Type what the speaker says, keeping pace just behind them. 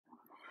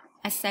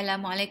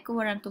Assalamualaikum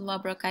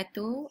warahmatullahi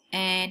wabarakatuh,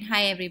 and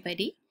hi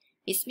everybody,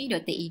 it's me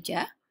Dr.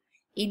 Ija.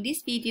 In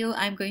this video,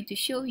 I'm going to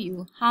show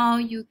you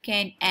how you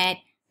can add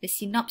the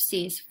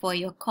synopsis for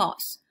your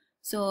course.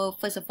 So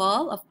first of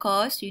all, of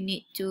course, you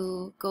need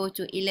to go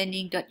to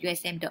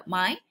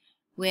elearning.usm.my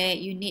where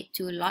you need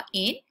to log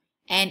in,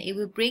 and it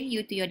will bring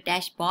you to your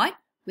dashboard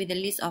with a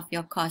list of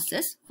your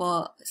courses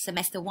for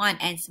semester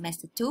 1 and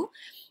semester 2.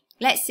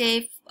 Let's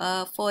say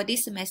for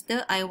this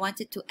semester, I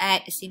wanted to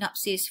add a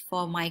synopsis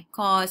for my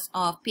course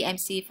of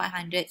PMC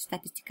 500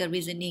 Statistical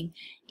Reasoning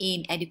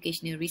in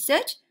Educational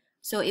Research.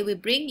 So it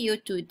will bring you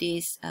to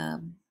this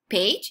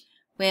page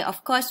where,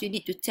 of course, you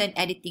need to turn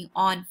editing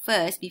on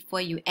first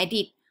before you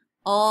edit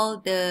all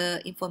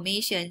the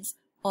informations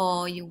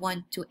or you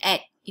want to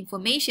add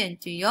information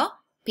to your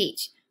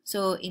page.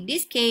 So in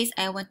this case,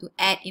 I want to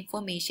add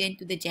information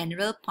to the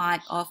general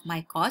part of my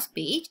course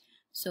page.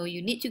 So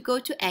you need to go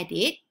to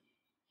Edit,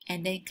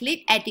 and then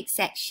click Edit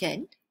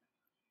section.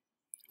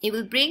 It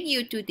will bring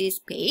you to this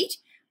page,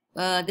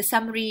 the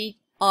summary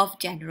of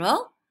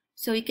general.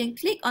 So you can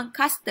click on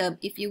custom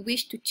if you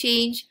wish to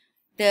change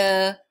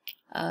the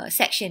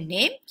section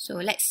name. So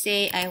let's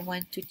say I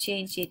want to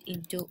change it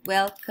into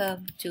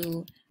Welcome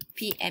to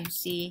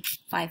PMC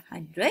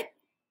 500.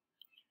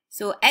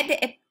 So at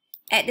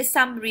the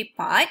summary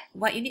part,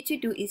 what you need to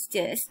do is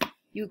just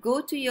you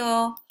go to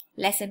your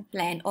lesson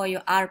plan or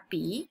your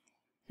RP.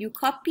 You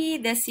copy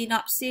the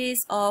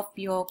synopsis of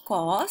your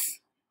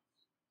course,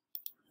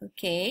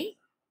 okay,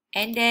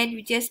 and then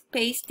you just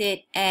paste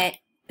it at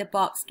the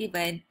box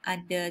given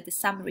under the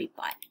summary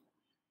part.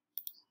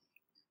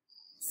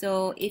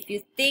 So if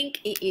you think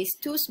it is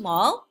too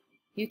small,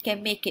 you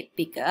can make it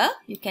bigger.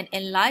 You can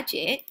enlarge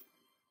it,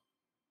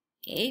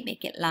 okay,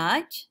 make it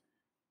large,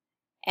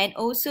 and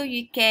also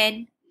you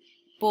can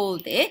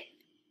bold it,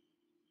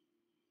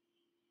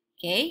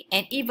 okay,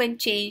 and even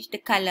change the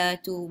color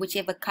to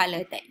whichever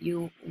color that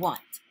you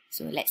want.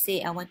 So let's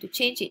say I want to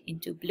change it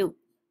into blue.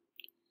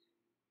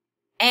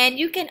 And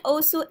you can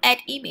also add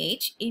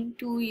image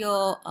into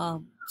your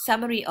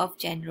summary of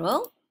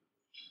general.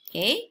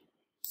 Okay,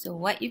 so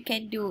what you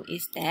can do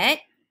is that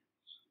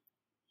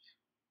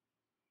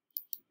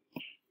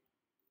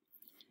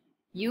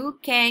you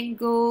can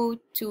go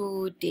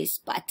to this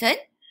button,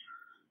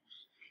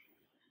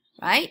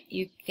 right?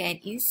 You can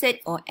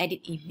insert or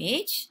edit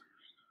image.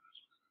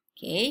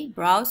 Okay,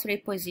 browse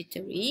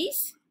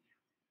repositories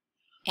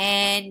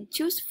and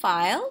choose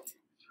file.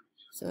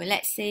 So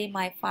let's say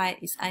my file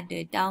is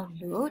under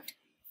download.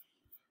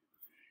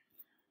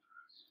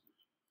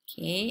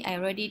 Okay,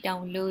 I already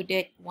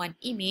downloaded one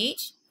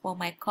image for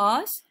my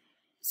course.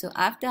 So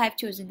after I've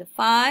chosen the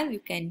file,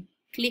 you can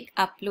click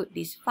upload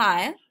this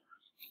file.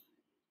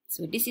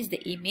 So this is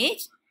the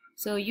image.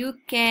 So you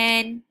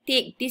can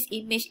take this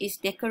image is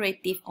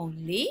decorative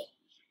only.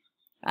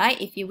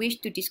 Right? If you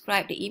wish to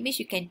describe the image,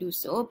 you can do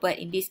so. But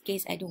in this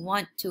case, I don't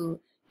want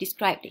to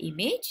describe the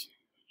image.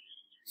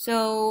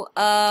 So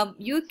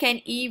you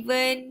can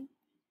even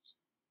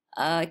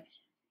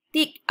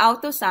tick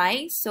auto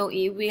size, so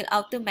it will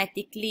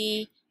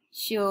automatically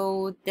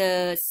show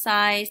the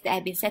size that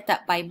have been set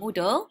up by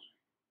Moodle.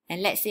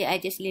 And let's say I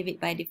just leave it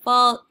by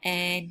default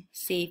and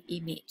save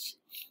image.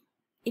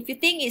 If you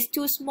think it's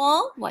too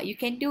small, what you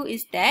can do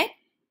is that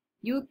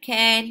you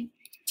can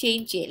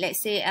change it.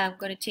 Let's say I'm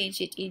going to change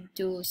it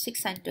into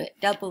 600,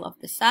 double of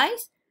the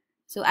size.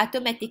 So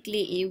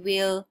automatically it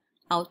will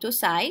auto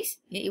size.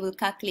 It will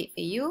calculate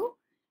for you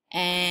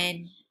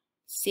and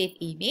save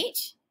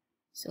image.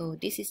 So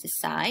this is the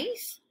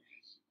size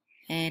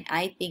and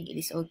I think it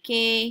is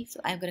okay.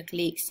 So I'm going to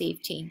click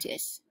Save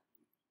Changes.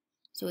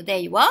 So there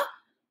you are.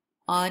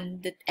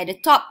 At the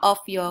top of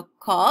your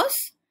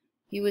course,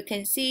 you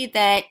can see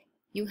that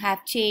you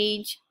have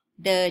changed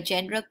the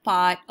general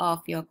part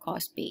of your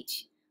course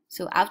page.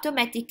 So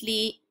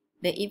automatically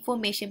the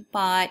information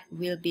part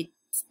will be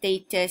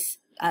status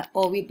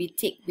or will be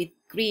ticked with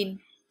green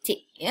tick,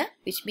 yeah,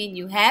 which means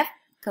you have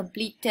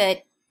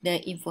completed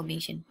the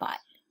information part.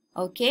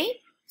 Okay,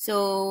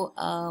 so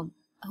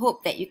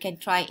hope that you can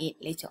try it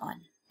later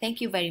on. Thank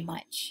you very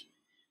much.